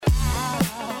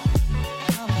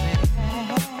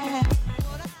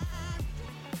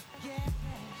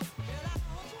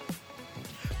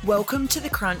Welcome to The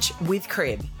Crunch with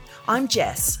Crib. I'm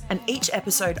Jess, and each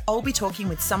episode I'll be talking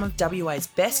with some of WA's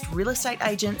best real estate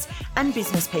agents and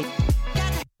business people.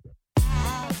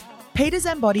 Peter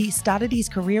Zambotti started his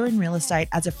career in real estate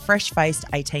as a fresh-faced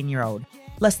 18-year-old.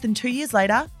 Less than 2 years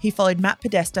later, he followed Matt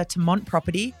Podesta to Mont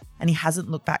Property, and he hasn't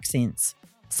looked back since.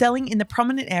 Selling in the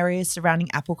prominent areas surrounding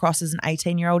Applecross as an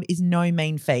 18-year-old is no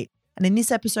mean feat, and in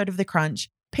this episode of The Crunch,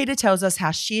 Peter tells us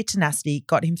how sheer tenacity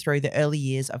got him through the early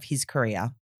years of his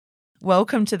career.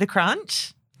 Welcome to The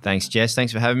Crunch. Thanks, Jess.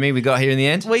 Thanks for having me. We got here in the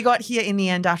end. We got here in the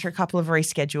end after a couple of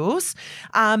reschedules.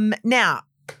 Now,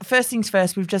 first things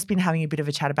first, we've just been having a bit of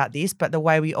a chat about this, but the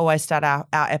way we always start our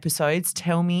episodes,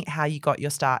 tell me how you got your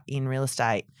start in real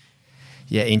estate.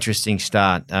 Yeah, interesting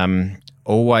start.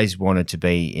 Always wanted to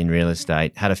be in real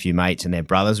estate. Had a few mates and their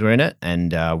brothers were in it,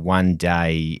 and one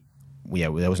day,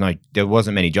 there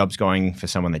wasn't many jobs going for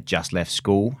someone that just left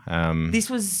school. This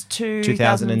was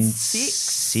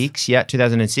 2006? Yeah,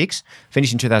 2006.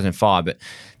 Finished in 2005, but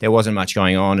there wasn't much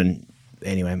going on. And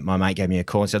anyway, my mate gave me a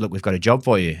call and said, look, we've got a job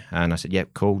for you. And I said,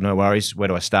 yep, cool, no worries. Where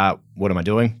do I start? What am I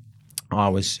doing? I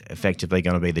was effectively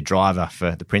going to be the driver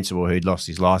for the principal who'd lost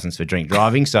his license for drink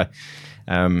driving. So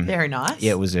very nice.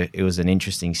 Yeah, it was an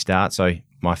interesting start. So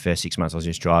my first 6 months I was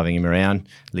just driving him around,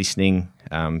 listening,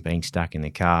 being stuck in the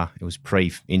car. It was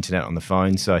pre-internet on the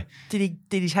phone. So did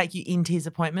he take you into his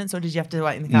appointments, or did you have to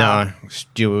wait in the car? No,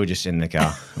 we were just in the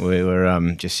car. We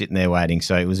were just sitting there waiting.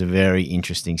 So it was a very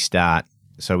interesting start.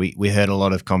 So we heard a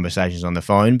lot of conversations on the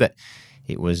phone, but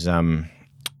it was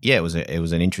it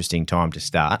was an interesting time to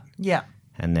start. Yeah.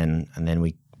 And then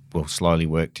we slowly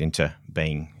worked into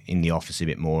being in the office a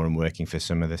bit more and working for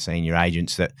some of the senior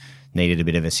agents that needed a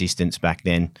bit of assistance back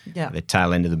then. Yeah. At the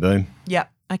tail end of the boom. Yeah.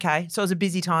 Okay. So it was a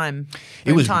busy time.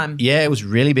 It was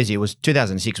really busy. It was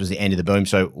 2006 was the end of the boom.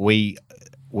 So we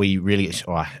really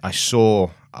I saw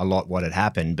a lot what had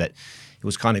happened, but it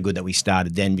was kind of good that we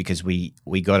started then because we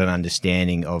got an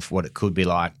understanding of what it could be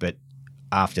like. But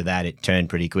after that, it turned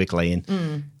pretty quickly.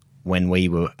 And when we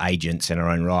were agents in our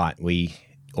own right, we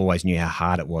always knew how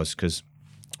hard it was because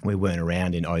we weren't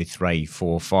around in 03,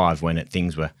 4, 5 when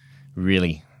things were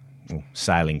really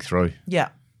sailing through. Yeah.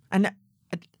 And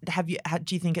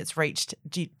do you think it's reached?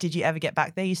 Did you ever get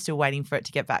back there? You're still waiting for it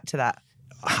to get back to that?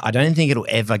 I don't think it'll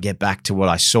ever get back to what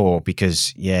I saw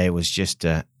because, it was just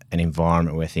an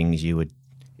environment where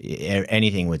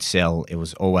anything would sell. It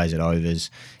was always at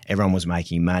overs. Everyone was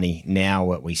making money. Now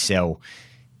what we sell,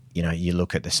 you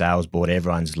look at the sales board,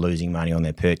 everyone's losing money on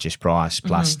their purchase price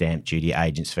plus stamp duty,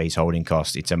 agents' fees, holding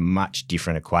costs. It's a much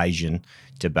different equation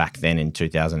to back then in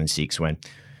 2006 when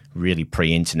really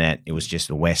pre-internet, it was just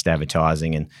the West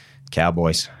advertising and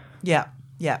cowboys. Yeah,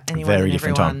 yeah. Anyone Very and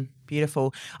different everyone. time.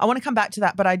 Beautiful. I want to come back to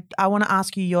that, but I want to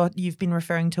ask you, you've been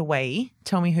referring to we.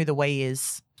 Tell me who the we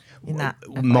is in that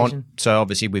equation. So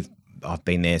obviously I've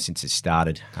been there since it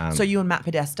started. So you and Matt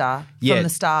Podesta, from the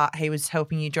start, he was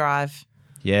helping you drive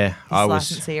his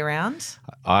licensee around?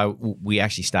 We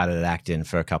actually started at Acton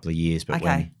for a couple of years, but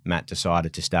when Matt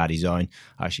decided to start his own,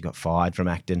 I actually got fired from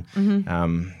Acton.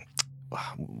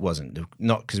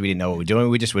 Not because we didn't know what we were doing.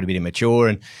 We just were a bit immature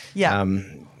and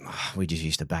we just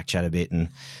used to back chat a bit. And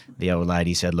the old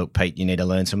lady said, look, Pete, you need to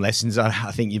learn some lessons.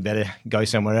 I think you better go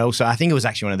somewhere else. So I think it was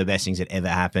actually one of the best things that ever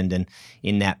happened. And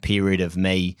in that period of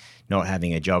me not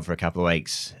having a job for a couple of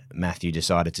weeks, Matthew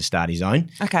decided to start his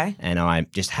own. Okay. And I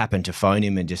just happened to phone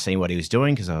him and just see what he was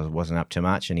doing because I wasn't up to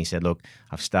much. And he said, look,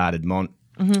 I've started Mont.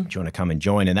 Do you want to come and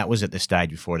join? And that was at the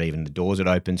stage before even the doors had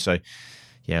opened. So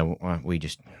I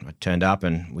turned up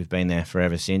and we've been there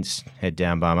forever since, head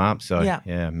down, bum up. So,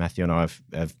 Matthew and I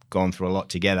have gone through a lot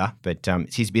together, but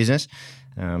it's his business.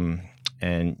 Since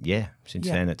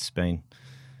then it's been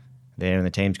there and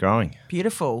the team's growing.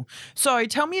 Beautiful. So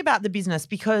tell me about the business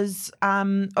because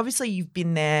obviously you've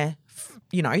been there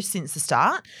since the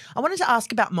start. I wanted to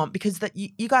ask about Mont because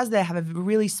you guys there have a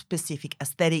really specific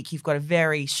aesthetic. You've got a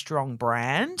very strong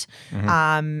brand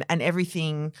and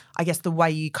everything, I guess the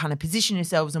way you kind of position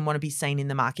yourselves and want to be seen in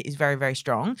the market is very, very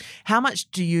strong. How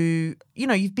much do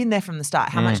you've been there from the start.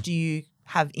 How much do you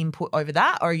have input over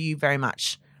that, or are you very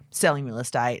much selling real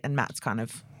estate and Matt's kind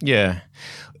of... Yeah.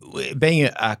 Being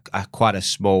quite a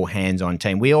small hands-on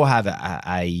team, we all have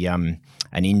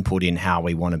an input in how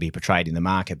we want to be portrayed in the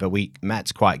market, but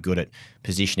Matt's quite good at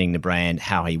positioning the brand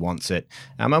how he wants it.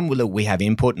 We have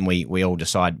input and we all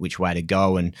decide which way to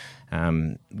go and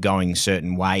going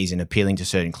certain ways and appealing to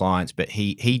certain clients, but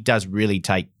he does really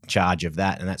take charge of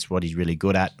that, and that's what he's really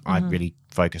good at. I really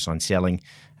focus on selling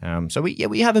So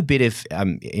we have a bit of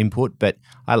input, but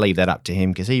I leave that up to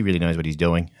him because he really knows what he's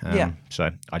doing.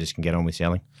 So I just can get on with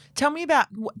selling. Tell me about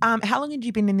how long had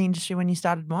you been in the industry when you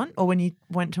started Mont or when you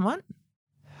went to Mont?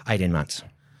 18 months.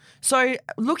 So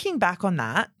looking back on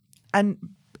that, and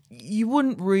you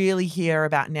wouldn't really hear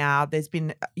about now, there's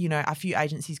been, a few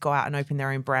agencies go out and open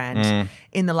their own brand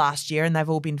in the last year, and they've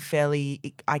all been fairly,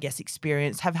 I guess,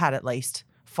 experienced, have had at least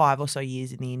 5 or so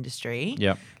years in the industry.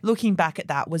 Yeah. Looking back at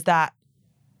that, was that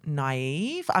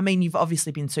naive? I mean, you've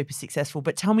obviously been super successful,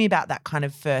 but tell me about that kind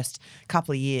of first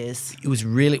couple of years. It was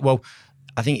really, well,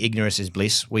 I think ignorance is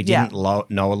bliss. We didn't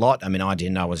know a lot. I mean, I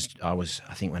didn't. I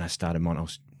think when I started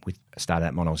Mont, started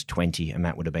at Mont, I was 20, and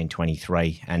Matt would have been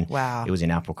 23. And wow. It was in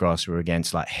Applecross. We were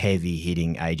against like heavy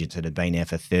hitting agents that had been there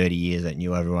for 30 years that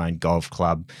knew everyone, golf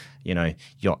club,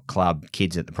 yacht club,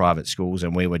 kids at the private schools.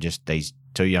 And we were just these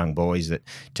 2 young boys that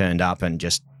turned up and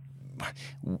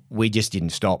we just didn't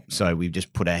stop. So we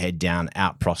just put our head down,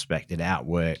 out prospected,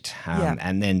 outworked.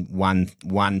 And then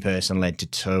one person led to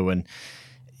 2, and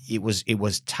it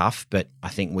was tough, but I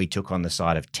think we took on the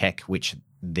side of tech, which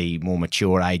the more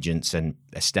mature agents and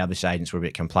established agents were a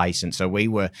bit complacent. So we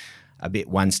were a bit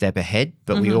one step ahead,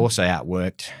 but we also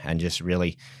outworked and just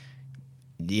really,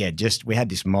 we had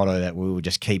this motto that we would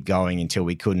just keep going until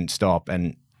we couldn't stop.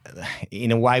 And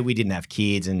in a way, we didn't have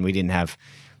kids and we didn't have,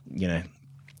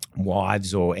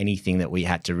 wives or anything that we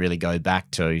had to really go back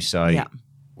to. So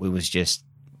we was just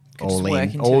all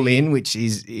in, which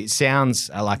it sounds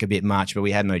like a bit much, but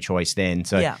we had no choice then.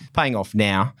 So paying off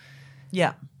now.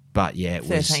 Yeah. But it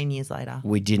 13 years later.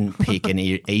 We didn't pick an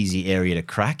easy area to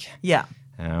crack. Yeah.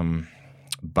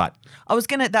 But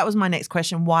that was my next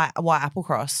question. Why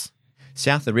Applecross?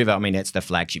 South of the river, I mean, that's the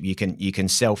flagship. You can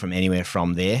sell from anywhere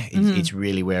from there. It's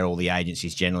really where all the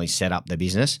agencies generally set up their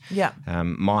business. Yeah.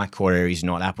 My core area is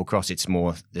not Applecross. It's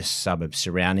more the suburbs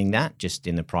surrounding that, just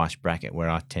in the price bracket where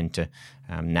I tend to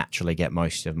naturally get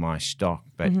most of my stock.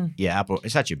 But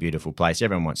it's such a beautiful place.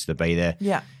 Everyone wants to be there.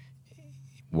 Yeah.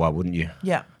 Why wouldn't you?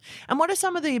 Yeah. And what are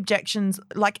some of the objections?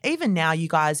 Like even now you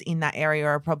guys in that area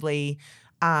are probably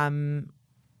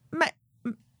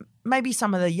maybe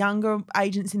some of the younger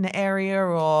agents in the area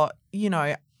or,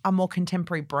 a more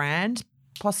contemporary brand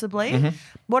possibly.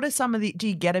 What are some of do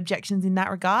you get objections in that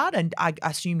regard? And I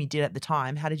assume you did at the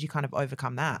time. How did you kind of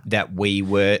overcome that? That we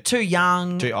were too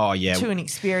young, too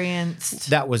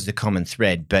inexperienced. That was the common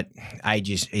thread, but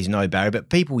age is no barrier. But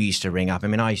people used to ring up. I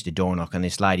mean, I used to door knock and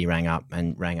this lady rang up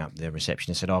the receptionist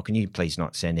and said, "Oh, can you please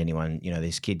not send anyone?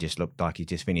 This kid just looked like he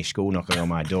just finished school knocking on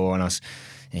my door." And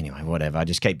anyway, whatever. I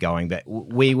just keep going. But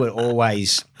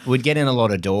we'd get in a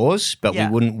lot of doors, but we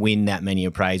wouldn't win that many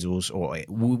appraisals or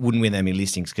we wouldn't win that many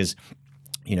listings because,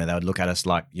 they would look at us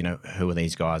like, who are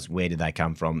these guys? Where did they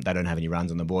come from? They don't have any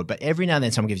runs on the board. But every now and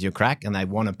then someone gives you a crack and they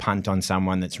want to punt on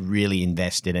someone that's really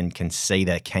invested and can see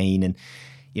they're keen. And,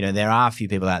 there are a few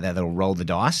people out there that will roll the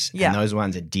dice. Yeah. And those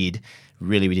ones that did,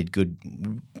 really we did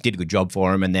a good job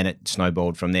for them. And then it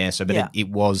snowballed from there. So, but it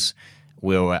was...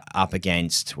 We were up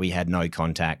against, we had no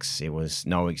contacts. It was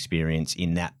no experience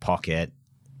in that pocket,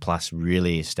 plus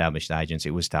really established agents.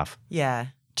 It was tough. Yeah.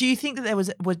 Do you think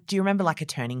that do you remember like a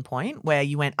turning point where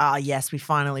you went, yes, we've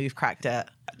cracked it?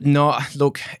 No,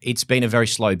 look, it's been a very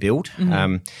slow build.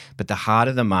 But the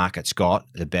harder the market's got,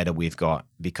 the better we've got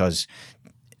because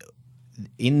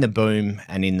in the boom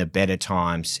and in the better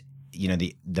times,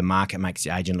 the market makes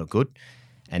the agent look good.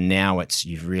 And now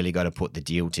you've really got to put the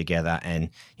deal together and,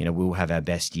 we'll have our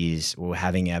best years. We're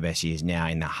having our best years now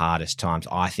in the hardest times,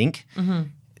 I think.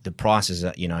 The prices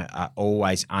are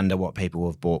always under what people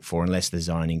have bought for unless the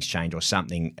zoning's changed or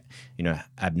something,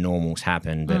 abnormal's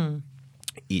happened. But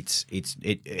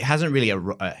it hasn't really,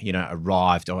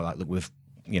 arrived or like, look, we've,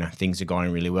 things are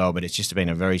going really well, but it's just been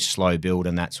a very slow build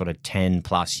in that sort of 10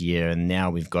 plus year. And now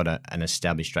we've got an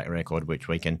established track record, which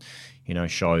we can,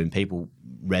 show and people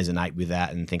resonate with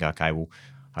that and think, okay, well,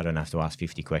 I don't have to ask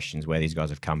 50 questions where these guys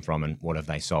have come from and what have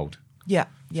they sold. Yeah,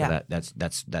 yeah. So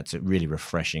that's really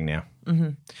refreshing now.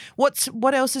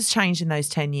 What else has changed in those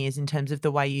 10 years in terms of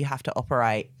the way you have to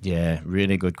operate? Yeah,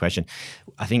 really good question.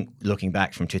 I think looking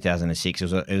back from 2006,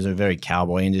 it was a very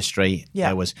cowboy industry. Yeah.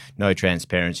 There was no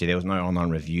transparency. There was no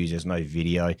online reviews. There was no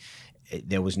video.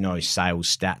 There was no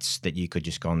sales stats that you could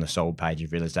just go on the sold page of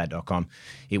realestate.com.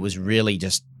 It was really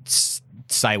just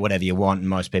say whatever you want and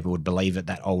most people would believe it,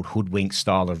 that old hoodwink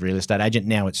style of real estate agent.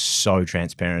 Now it's so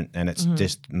transparent and it's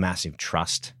just massive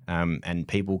trust and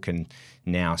people can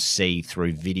now see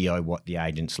through video what the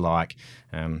agent's like.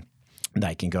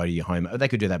 they can go to your home. They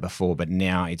could do that before, but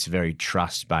now it's very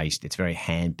trust-based. It's very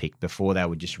hand-picked. Before, they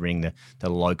would just ring the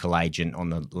local agent on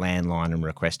the landline and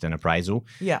request an appraisal.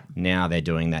 Yeah. Now they're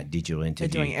doing that digital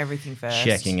interview. They're doing everything first.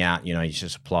 Checking out, your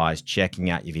supplies, checking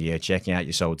out your video, checking out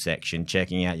your sold section,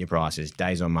 checking out your prices,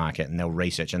 days on market, and they'll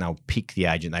research and they'll pick the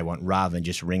agent they want rather than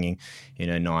just ringing,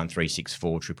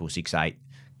 9364 668.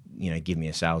 Give me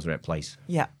a sales rep, please.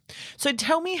 Yeah. So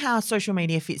tell me how social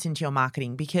media fits into your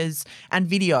marketing and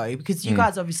video, because you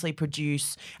guys obviously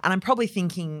produce, and I'm probably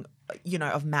thinking,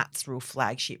 of Matt's real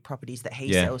flagship properties that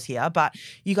he sells here, but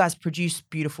you guys produce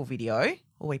beautiful video,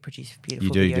 or we produce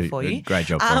beautiful video for you. Great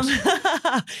job for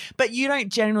us. But you don't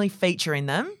generally feature in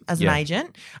them as an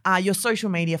agent. Your social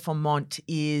media for Mont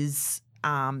is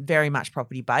very much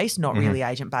property based, not really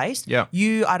agent based. Yeah.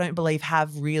 You, I don't believe,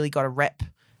 have really got a rep.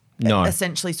 No.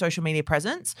 Essentially social media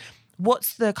presence.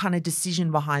 What's the kind of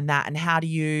decision behind that, and how do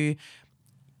you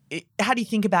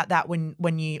think about that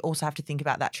when you also have to think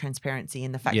about that transparency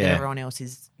and the fact that everyone else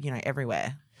is,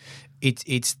 everywhere?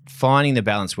 It's finding the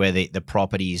balance where the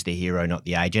property is the hero, not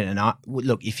the agent. And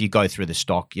look, if you go through the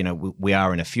stock, we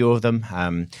are in a few of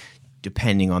them,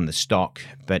 depending on the stock,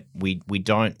 but we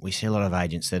see a lot of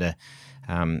agents that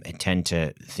are tend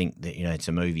to think that it's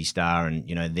a movie star and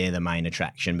they're the main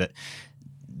attraction, but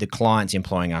the client's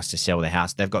employing us to sell their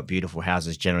house. They've got beautiful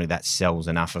houses. Generally, that sells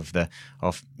enough of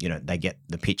they get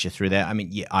the picture through there. I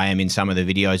mean, I am in some of the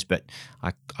videos, but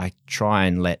I try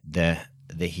and let the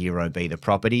hero be the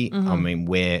property. I mean,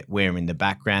 we're in the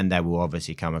background. They will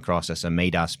obviously come across us and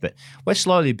meet us, but we're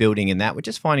slowly building in that. We're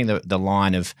just finding the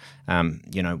line of,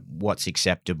 what's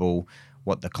acceptable,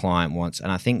 what the client wants.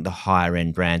 And I think the higher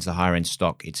end brands, the higher end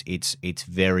stock, it's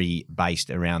very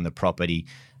based around the property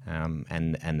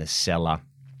and the seller,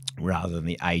 rather than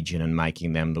the agent, and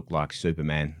making them look like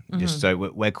Superman. Just so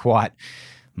we're quite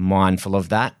mindful of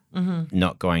that,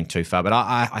 not going too far. But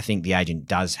I think the agent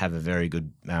does have a very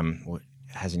good,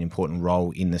 has an important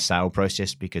role in the sale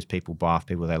process, because people buy off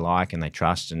people they like and they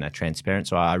trust and are transparent.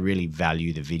 So I really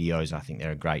value the videos. I think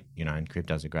they're a great, and Crib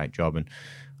does a great job, and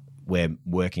we're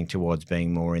working towards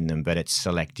being more in them, but it's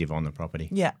selective on the property.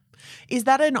 Yeah. Is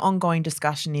that an ongoing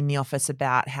discussion in the office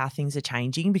about how things are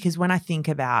changing? Because when I think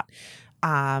about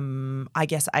I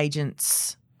guess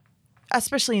agents,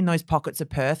 especially in those pockets of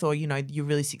Perth, or, your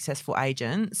really successful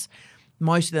agents,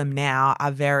 most of them now are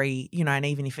very, and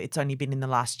even if it's only been in the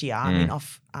last year, I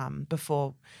mean,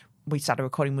 before we started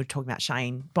recording, we were talking about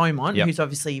Shane Beaumont, who's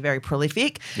obviously very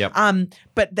prolific,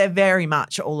 but they're very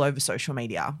much all over social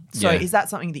media. So is that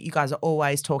something that you guys are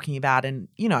always talking about? And,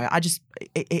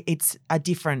 it's a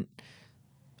different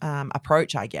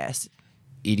approach, I guess.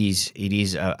 It is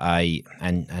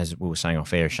and as we were saying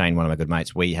off air, Shane, one of my good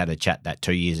mates, we had a chat that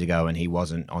 2 years ago, and he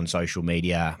wasn't on social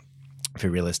media for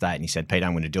real estate, and he said, "Pete,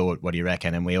 I'm going to do it. What do you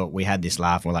reckon?" And we had this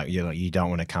laugh, and we're like, you don't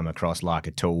want to come across like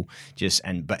a tool,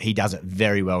 but he does it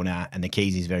very well now, and the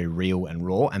keys is very real and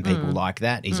raw, and people like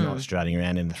that. He's not strutting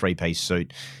around in a 3-piece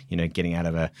suit, getting out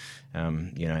of a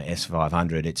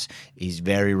S500. He's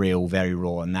very real, very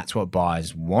raw, and that's what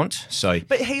buyers want. So,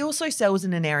 but he also sells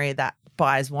in an area that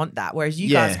buyers want that, whereas you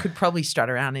guys could probably strut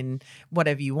around in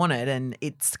whatever you wanted, and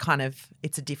it's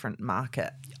a different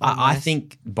market. I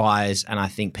think buyers, and I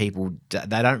think people,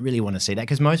 they don't really want to see that,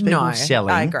 because most people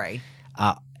selling, I agree,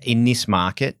 in this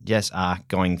market just are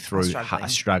going through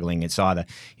struggling. It's either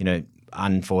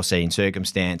unforeseen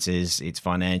circumstances, it's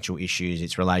financial issues,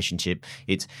 it's relationship,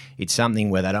 it's something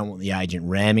where they don't want the agent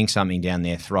ramming something down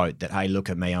their throat that, hey, look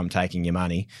at me, I'm taking your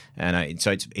money. And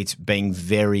so it's being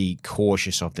very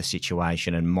cautious of the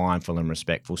situation and mindful and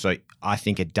respectful. So I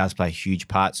think it does play a huge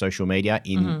part, social media,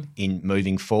 in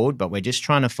moving forward, but we're just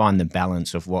trying to find the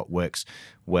balance of what works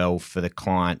well for the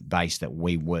client base that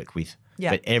we work with.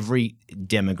 But every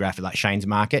demographic, like Shane's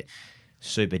market,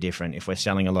 super different. If we're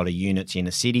selling a lot of units in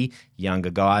a city,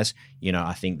 younger guys,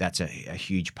 I think that's a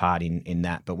huge part in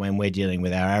that. But when we're dealing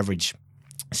with our average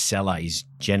seller is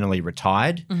generally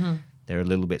retired, they're a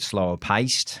little bit slower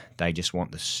paced. They just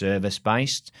want the service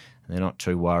based. They're not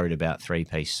too worried about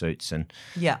 3-piece suits and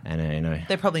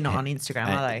they're probably not on Instagram,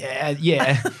 are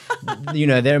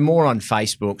they? They're more on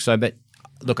Facebook. So, but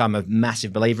look, I'm a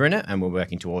massive believer in it, and we're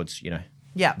working towards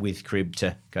with Crib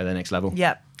to go to the next level.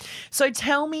 Yeah. So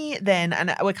tell me then,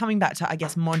 and we're coming back to, I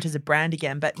guess, Mont as a brand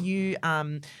again, but you,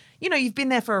 you've been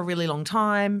there for a really long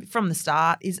time from the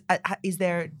start. Is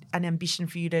there an ambition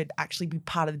for you to actually be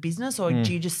part of the business, or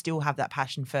do you just still have that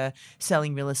passion for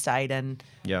selling real estate and,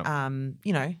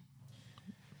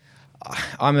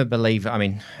 I'm a believer. I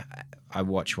mean, I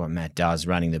watch what Matt does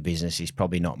running the business. He's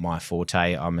probably not my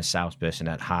forte. I'm a salesperson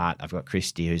at heart. I've got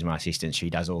Christy, who's my assistant. She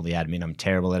does all the admin. I'm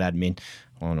terrible at admin.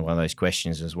 One of those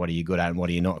questions is, what are you good at and what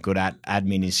are you not good at?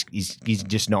 Admin is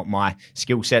just not my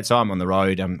skill set. So I'm on the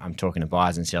road. I'm talking to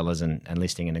buyers and sellers and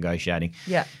listing and negotiating.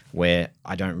 Yeah. Where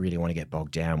I don't really want to get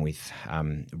bogged down with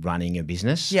running a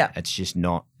business. Yeah. It's just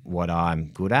not what I'm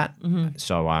good at. Mm-hmm.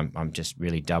 So I'm just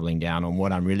really doubling down on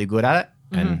what I'm really good at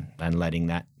and letting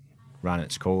that run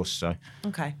its course. So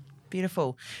okay.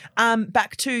 Beautiful.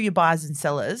 Back to your buyers and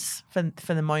sellers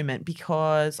for the moment,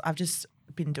 because I've just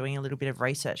been doing a little bit of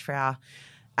research for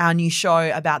our new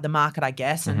show about the market, I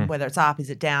guess, and whether it's up,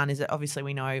 is it down, is it, obviously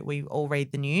we know, we all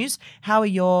read the news. How are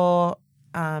your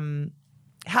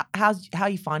how are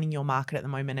you finding your market at the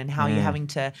moment, and how are you having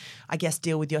to, I guess,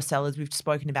 deal with your sellers? We've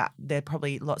spoken about, they're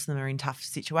probably, lots of them are in tough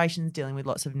situations, dealing with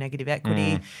lots of negative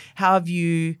equity. How are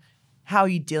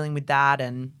you dealing with that,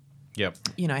 and yep,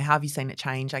 how have you seen it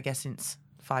change, I guess, since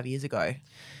 5 years ago?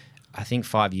 I think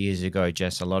 5 years ago,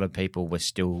 Jess, a lot of people were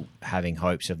still having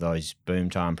hopes of those boom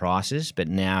time prices, but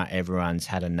now everyone's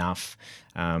had enough.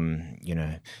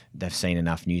 They've seen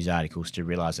enough news articles to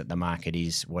realise that the market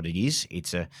is what it is.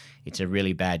 It's a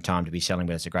really bad time to be selling,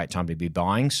 but it's a great time to be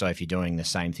buying. So if you're doing the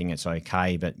same thing, it's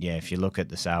okay. But yeah, if you look at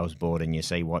the sales board and you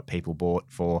see what people bought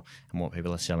for and what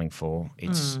people are selling for,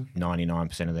 it's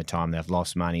 99% of the time they've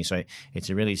lost money. So it's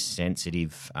a really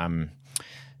sensitive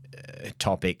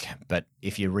topic, but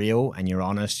if you're real and you're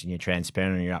honest and you're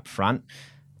transparent and you're upfront,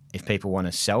 if people want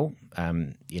to sell,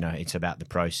 it's about the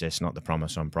process, not the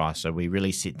promise on price. So we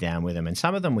really sit down with them, and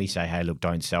some of them we say, hey, look,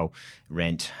 don't sell,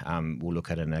 rent. We'll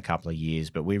look at it in a couple of years,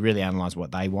 but we really analyse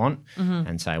what they want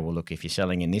and say, well, look, if you're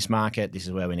selling in this market, this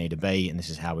is where we need to be, and this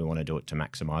is how we want to do it to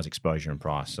maximise exposure and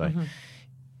price. So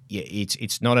yeah,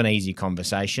 it's not an easy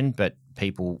conversation, but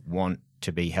people want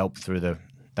to be helped through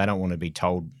they don't want to be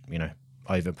told,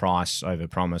 overprice,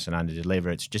 overpromise and underdeliver.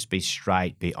 It's just be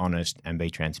straight, be honest and be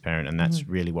transparent, and that's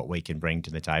really what we can bring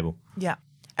to the table. Yeah.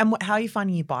 And how are you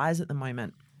finding your buyers at the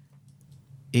moment?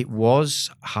 It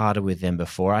was harder with them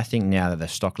before. I think now that the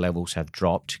stock levels have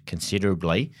dropped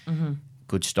considerably,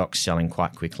 good stock's selling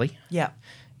quite quickly. Yeah.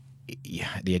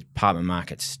 The apartment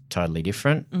market's totally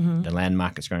different. The land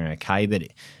market's going okay, but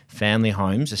family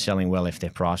homes are selling well if they're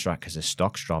priced right because the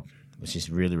stock's dropped, which is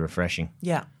really refreshing.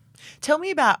 Yeah. Tell me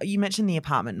about, you mentioned the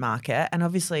apartment market, and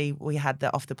obviously we had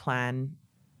the off-the-plan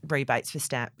rebates for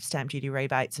stamp duty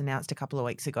rebates announced a couple of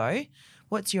weeks ago.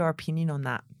 What's your opinion on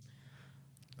that?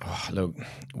 Oh, look,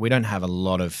 we don't have a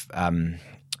lot of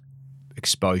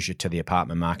exposure to the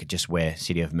apartment market just where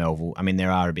City of Melville. I mean,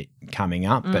 there are a bit coming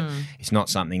up, but it's not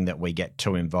something that we get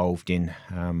too involved in.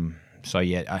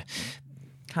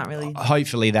 Can't really.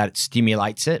 Hopefully that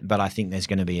stimulates it, but I think there's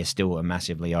going to be still a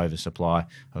massively oversupply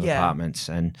of apartments,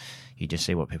 and you just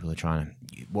see what people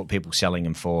are selling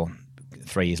them for.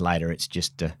 3 years later, it's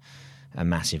just a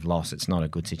massive loss. It's not a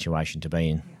good situation to be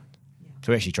in.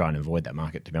 So we actually try and avoid that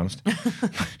market, to be honest.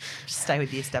 Just stay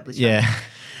with the establishment.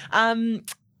 Yeah.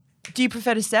 Do you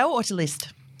prefer to sell or to list?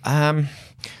 I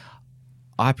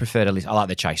prefer to list. I like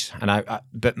the chase,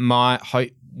 but my hope,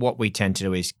 what we tend to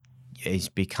do is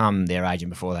become their agent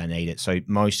before they need it. So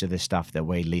most of the stuff that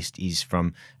we list is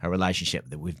from a relationship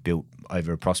that we've built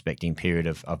over a prospecting period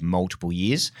of multiple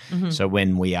years. So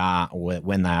when they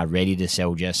are ready to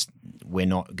sell, we're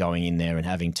not going in there and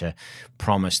having to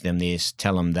promise them this,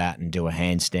 tell them that, and do a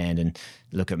handstand and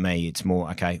look at me. It's more,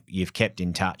 okay, you've kept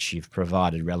in touch, you've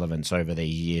provided relevance over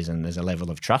these years, and there's a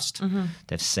level of trust.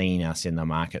 They've seen us in the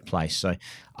marketplace. So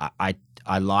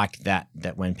I like that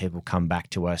when people come back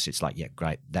to us, it's like, yeah,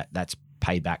 great, that's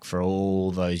payback for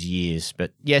all those years.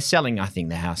 But yeah, selling, I think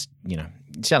the house,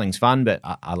 selling's fun, but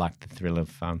I like the thrill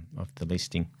of the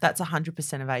listing. That's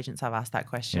 100% of agents I've asked that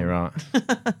question. Yeah,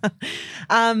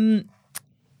 right.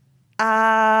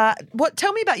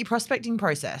 Tell me about your prospecting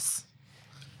process.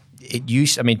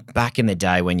 Back in the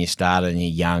day when you started and you're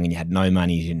young and you had no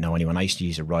money, you didn't know anyone, I used to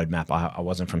use a roadmap. I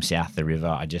wasn't from south of the river.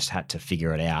 I just had to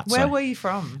figure it out. Where were you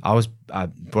from? I was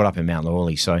brought up in Mount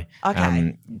Lawley, so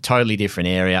totally different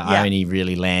area. Yeah. I only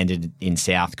really landed in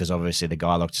south because obviously the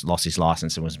guy lost his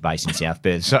license and was based in South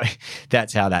Perth. So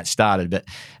that's how that started. But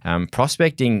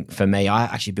prospecting for me, I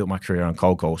actually built my career on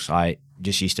cold calls. I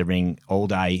just used to ring all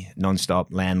day,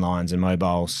 non-stop, landlines and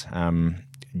mobiles,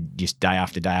 just day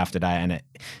after day after day. And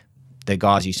the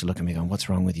guys used to look at me going, "What's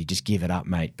wrong with you? Just give it up,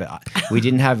 mate." But we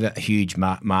didn't have a huge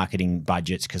marketing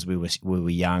budgets because we were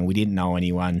young. We didn't know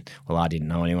anyone. Well, I didn't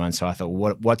know anyone, so I thought,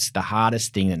 what's the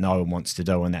hardest thing that no one wants to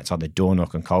do? And that's either door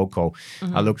knock and cold call.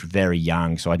 Mm-hmm. I looked very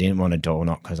young, so I didn't want to door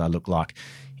knock because I looked like,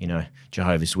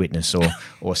 Jehovah's Witness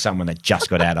or someone that just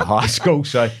got out of high school.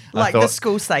 So like I thought, the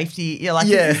school safety. You're like,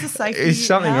 yeah, is this the safety is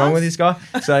something house? wrong with this guy?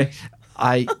 So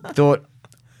I thought,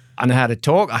 I know how to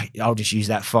talk. I'll just use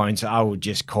that phone. So I would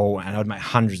just call, and I'd make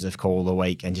hundreds of calls a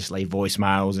week and just leave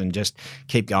voicemails and just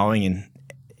keep going.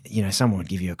 And, someone would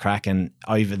give you a crack. And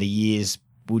over the years,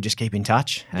 we'll just keep in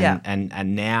touch.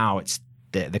 And now it's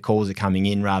the calls are coming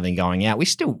in rather than going out. We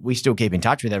still keep in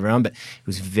touch with everyone, but it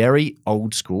was very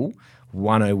old school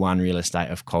 101 real estate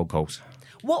of cold calls.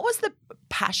 What was the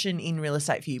passion in real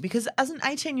estate for you? Because as an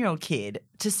 18-year-old kid,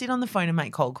 to sit on the phone and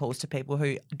make cold calls to people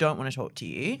who don't want to talk to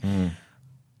you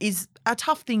is a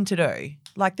tough thing to do.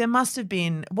 Like there must have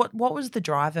been, what was the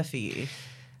driver for you?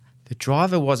 The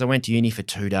driver was I went to uni for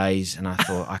 2 days and I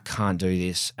thought, I can't do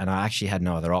this. And I actually had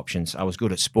no other options. I was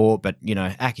good at sport, but,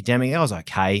 academic, I was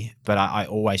okay. But I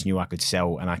always knew I could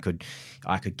sell and I could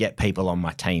get people on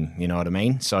my team, you know what I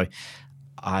mean? So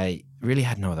I really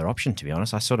had no other option, to be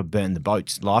honest. I sort of burned the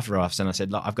boats, life rafts, and I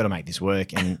said, look, I've got to make this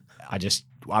work. And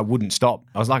I wouldn't stop.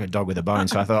 I was like a dog with a bone.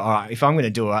 So I thought, all right, if I'm going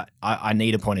to do it, I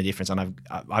need a point of difference, and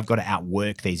I've got to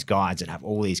outwork these guys that have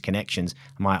all these connections.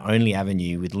 My only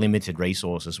avenue with limited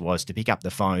resources was to pick up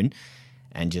the phone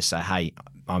and just say, hey,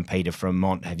 I'm Peter from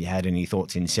Mont. Have you had any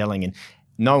thoughts in selling? And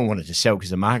no one wanted to sell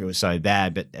because the market was so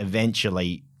bad. But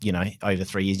eventually, over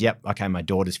 3 years, yep, okay, my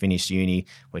daughter's finished uni.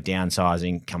 We're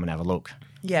downsizing. Come and have a look.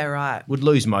 Yeah, right. Would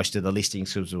lose most of the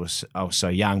listings because I was so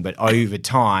young, but over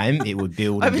time it would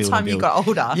build and Over build time and build. you got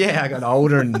older. Yeah, I got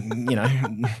older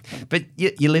and, but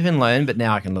you live and learn, but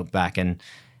now I can look back and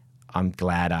I'm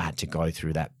glad I had to go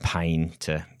through that pain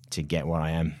to get what I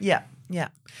am. Yeah, yeah.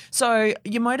 So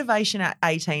your motivation at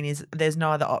 18 is there's no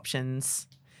other options.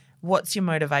 What's your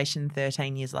motivation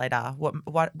 13 years later?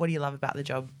 What do you love about the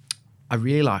job? I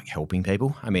really like helping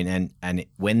people. I mean, and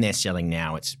when they're selling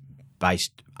now, it's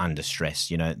based under stress.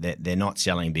 They're not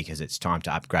selling because it's time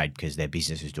to upgrade because their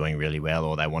business is doing really well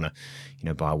or they want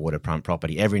to, buy a waterfront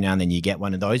property. Every now and then you get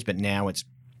one of those, but now it's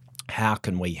how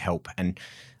can we help? And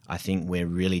I think we're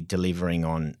really delivering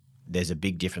on, there's a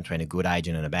big difference between a good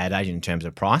agent and a bad agent in terms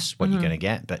of price, what you're going to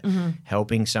get, but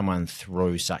helping someone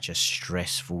through such a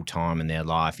stressful time in their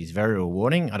life is very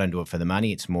rewarding. I don't do it for the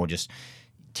money. It's more just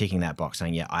ticking that box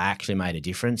saying, yeah, I actually made a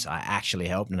difference. I actually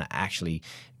helped and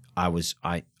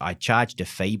I charged a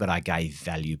fee, but I gave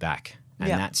value back.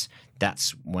 And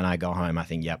that's when I go home, I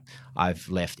think, yep, I've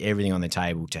left everything on the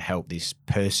table to help this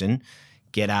person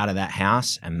get out of that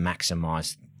house and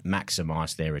maximize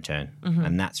their return.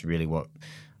 And that's really what,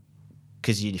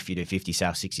 because if you do 50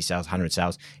 sales, 60 sales, 100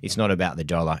 sales, it's not about the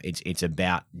dollar. It's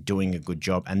about doing a good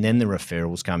job. And then the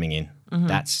referrals coming in.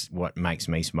 That's what makes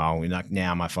me smile. Like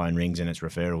now my phone rings and it's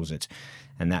referrals.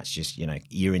 And that's just,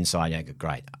 you're inside, you go,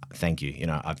 great, thank you.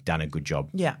 I've done a good job.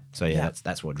 Yeah. So,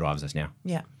 that's what drives us now.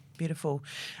 Yeah, beautiful.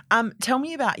 Tell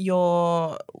me about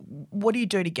what do you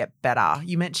do to get better?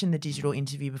 You mentioned the digital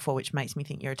interview before, which makes me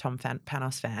think you're a Tom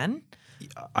Panos fan.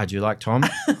 I do like Tom.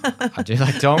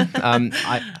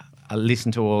 I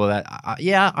listen to all of that.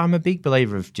 I'm a big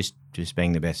believer of just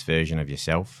being the best version of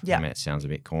yourself. Yeah. I mean, it sounds a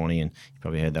bit corny and you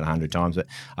probably heard that 100 times, but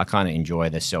I kind of enjoy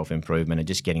the self-improvement and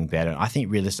just getting better. I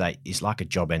think real estate is like a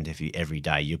job interview every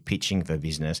day. You're pitching for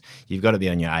business. You've got to be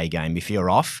on your A game. If you're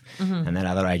off and that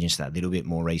other agent's that little bit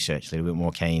more research, a little bit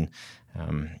more keen,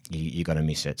 you got to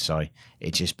miss it. So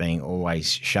it's just being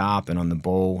always sharp and on the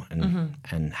ball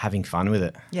and having fun with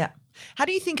it. Yeah. How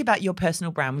do you think about your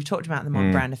personal brand? We've talked about the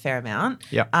Mont brand a fair amount.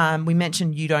 Yeah. We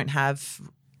mentioned you don't have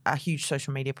a huge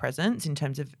social media presence in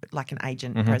terms of like an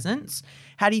agent presence.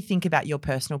 How do you think about your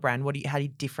personal brand? How do you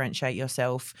differentiate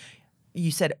yourself? You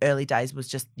said early days was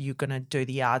just you're going to do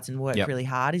the yards and work really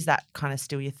hard. Is that kind of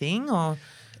still your thing or?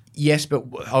 Yes, but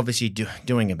obviously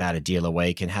doing about a deal a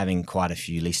week and having quite a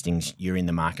few listings, you're in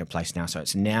the marketplace now. So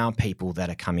it's now people that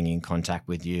are coming in contact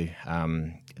with you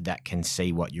that can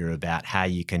see what you're about, how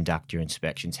you conduct your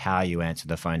inspections, how you answer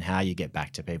the phone, how you get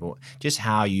back to people, just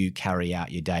how you carry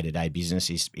out your day-to-day business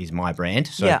is my brand.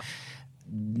 So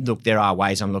look, there are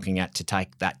ways I'm looking at to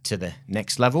take that to the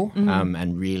next level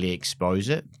and really expose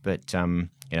it. But,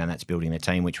 that's building the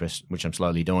team, which I'm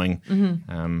slowly doing.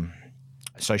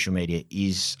 Social media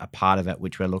is a part of it,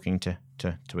 which we're looking to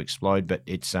explode, but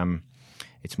it's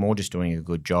more just doing a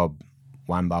good job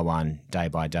one by one, day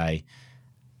by day,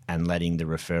 and letting the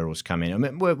referrals come in. I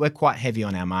mean, we're quite heavy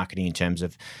on our marketing in terms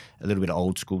of a little bit of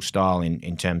old school style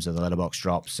in terms of the letterbox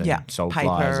drops and soul paper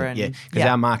flyers. and Because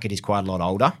our market is quite a lot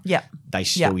older. Yeah. They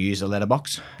still use a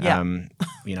letterbox. Yeah.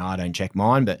 I don't check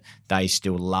mine, but they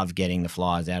still love getting the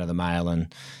flyers out of the mail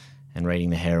and reading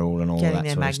the Herald and all Getting that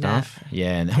their sort magnet, of stuff.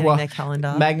 Yeah, and getting their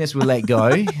calendar. Magnets will let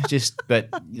go, but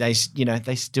they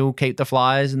still keep the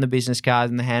flyers and the business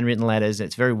cards and the handwritten letters.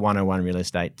 It's very 101 real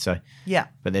estate. So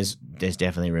but there's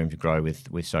definitely room to grow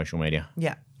with social media.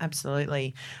 Yeah,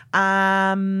 absolutely.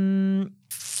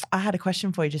 I had a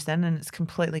question for you just then and it's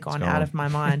completely gone out of my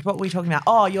mind. What were we talking about?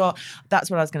 Oh, that's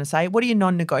what I was going to say. What are your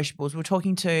non-negotiables?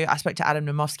 I spoke to Adam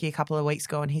Nomofsky a couple of weeks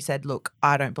ago and he said, look,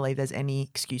 I don't believe there's any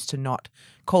excuse to not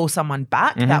call someone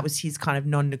back. Mm-hmm. That was his kind of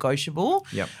non-negotiable.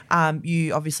 Yep.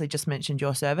 You obviously just mentioned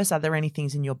your service. Are there any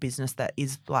things in your business that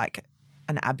is like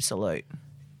an absolute?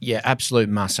 Yeah, absolute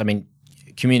must. I mean,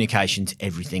 communication's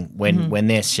everything. When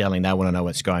they're selling, they want to know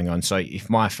what's going on. So if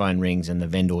my phone rings and the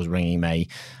vendor's ringing me,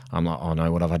 I'm like, oh no,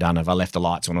 what have I done? Have I left the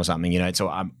lights on or something? So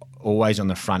I'm always on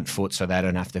the front foot so they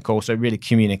don't have to call. So really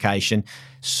communication,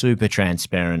 super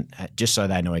transparent, just so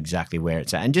they know exactly where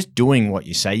it's at. And just doing what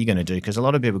you say you're going to do, because a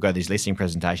lot of people go to these listing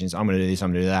presentations, I'm going to do this,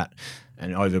 I'm going to do that,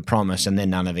 and overpromise, and then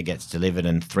none of it gets delivered.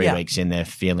 And 3 weeks in, they're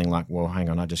feeling like, well, hang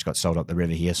on, I just got sold up the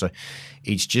river here. So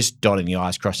it's just dotting the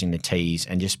I's, crossing the T's,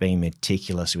 and just being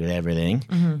meticulous with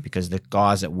everything, because the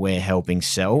guys that we're helping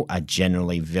sell are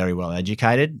generally very well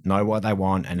educated, know what they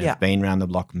want, and have been around the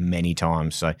block many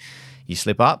times. So you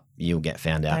slip up, you'll get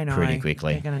found out pretty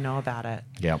quickly. They're going to know about it.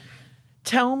 Yep.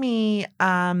 Tell me,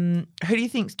 who do you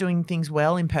think's doing things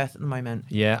well in Perth at the moment?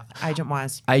 Yeah.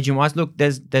 Agent-wise, look,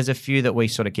 there's a few that we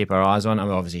sort of keep our eyes on. I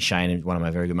mean, obviously Shane is one of my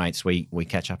very good mates. We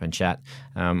catch up and chat.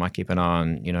 I keep an eye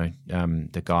on,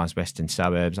 the guys western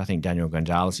suburbs. I think Daniel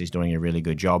Gonzalez is doing a really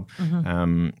good job.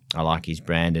 I like his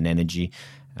brand and energy.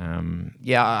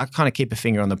 I kind of keep a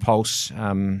finger on the pulse.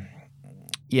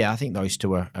 I think those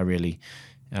two are really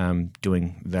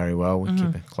doing very well. We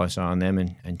keep a close eye on them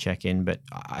and check in, but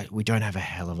we don't have a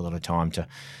hell of a lot of time to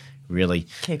really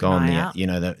go on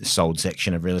the sold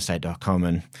section of realestate.com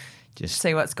and just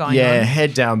see what's going on. Yeah,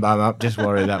 head down, bum up. Just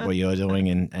worry about what you're doing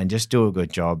and just do a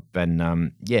good job.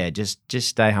 And just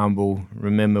stay humble.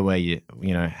 Remember where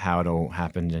how it all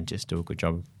happened, and just do a good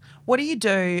job. What do you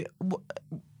do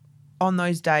on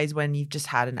those days when you've just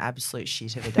had an absolute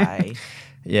shit of a day?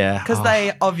 Yeah. Because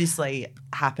they obviously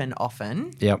happen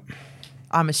often. Yep.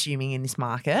 I'm assuming in this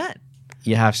market.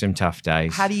 You have some tough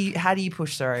days. How do you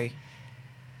push through?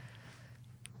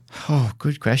 Oh,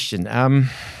 good question. I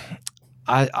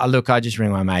just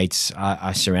ring my mates.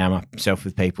 I surround myself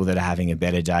with people that are having a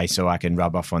better day so I can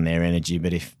rub off on their energy.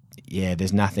 But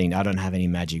there's nothing, I don't have any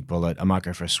magic bullet. I might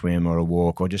go for a swim or a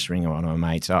walk or just ring one of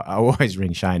my mates. I always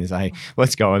ring Shane and say, hey,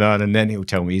 what's going on? And then he'll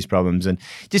tell me his problems and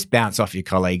just bounce off your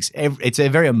colleagues. It's a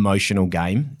very emotional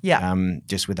game,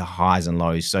 just with the highs and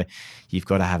lows. So you've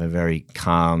got to have a very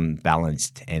calm,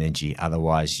 balanced energy.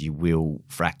 Otherwise you will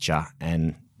fracture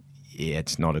and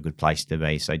it's not a good place to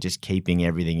be. So just keeping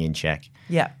everything in check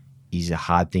is a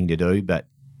hard thing to do. But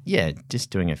just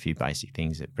doing a few basic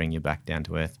things that bring you back down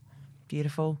to earth.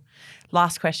 Beautiful.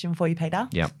 Last question for you, Peter.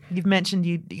 Yep. You've mentioned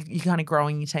you're kind of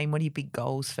growing your team. What are your big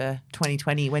goals for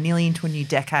 2020? We're nearly into a new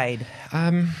decade.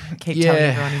 Keep telling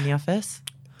everyone in the office.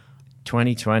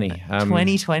 2020.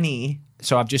 2020.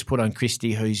 So I've just put on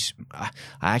Christy, who's I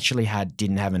actually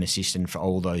didn't have an assistant for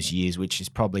all those years, which has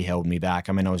probably held me back.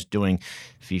 I mean, I was doing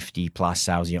 50 plus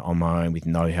sales a year on my own with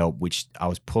no help, which I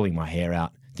was pulling my hair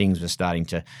out. Things were starting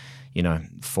to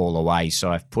fall away. So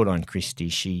I've put on Christy.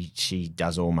 She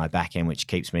does all my back end, which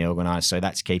keeps me organised. So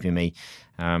that's keeping me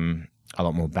a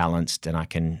lot more balanced, and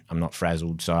I'm not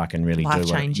frazzled, so I can really do it.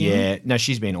 Life-changing. Yeah, no,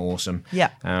 she's been awesome. Yeah.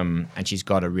 And she's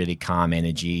got a really calm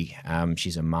energy.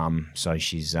 She's a mum, so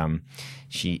she's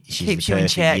keeps the you in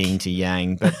perfect check. yin to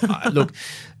yang. But look,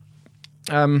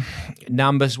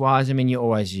 numbers wise, I mean,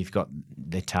 you've got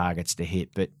the targets to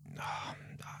hit, but.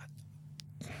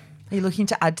 Are you looking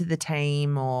to add to the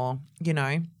team or,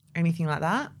 anything like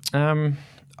that?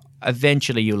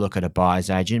 Eventually you'll look at a buyer's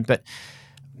agent, but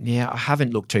I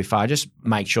haven't looked too far. I just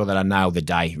make sure that I nail the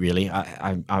day, really.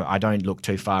 I don't look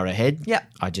too far ahead. Yeah.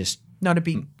 I just...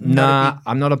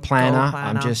 I'm not a planner.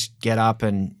 I'm just get up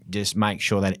and just make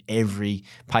sure that every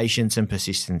patience and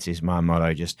persistence is my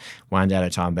motto. Just one day at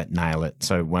a time, but nail it.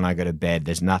 So when I go to bed,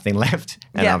 there's nothing left,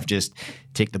 and I've just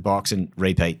ticked the box and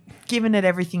repeat. Giving it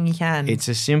everything you can. It's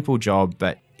a simple job,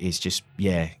 but it's just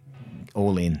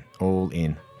all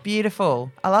in.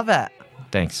 Beautiful. I love it.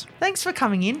 Thanks. Thanks for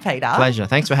coming in, Peter. Pleasure.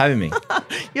 Thanks for having me.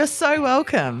 You're so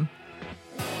welcome.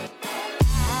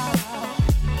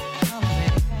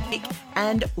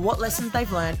 and what lessons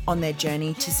they've learned on their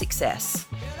journey to success.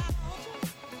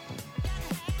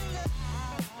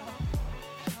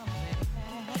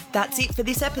 That's it for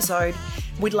this episode.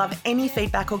 We'd love any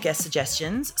feedback or guest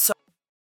suggestions. So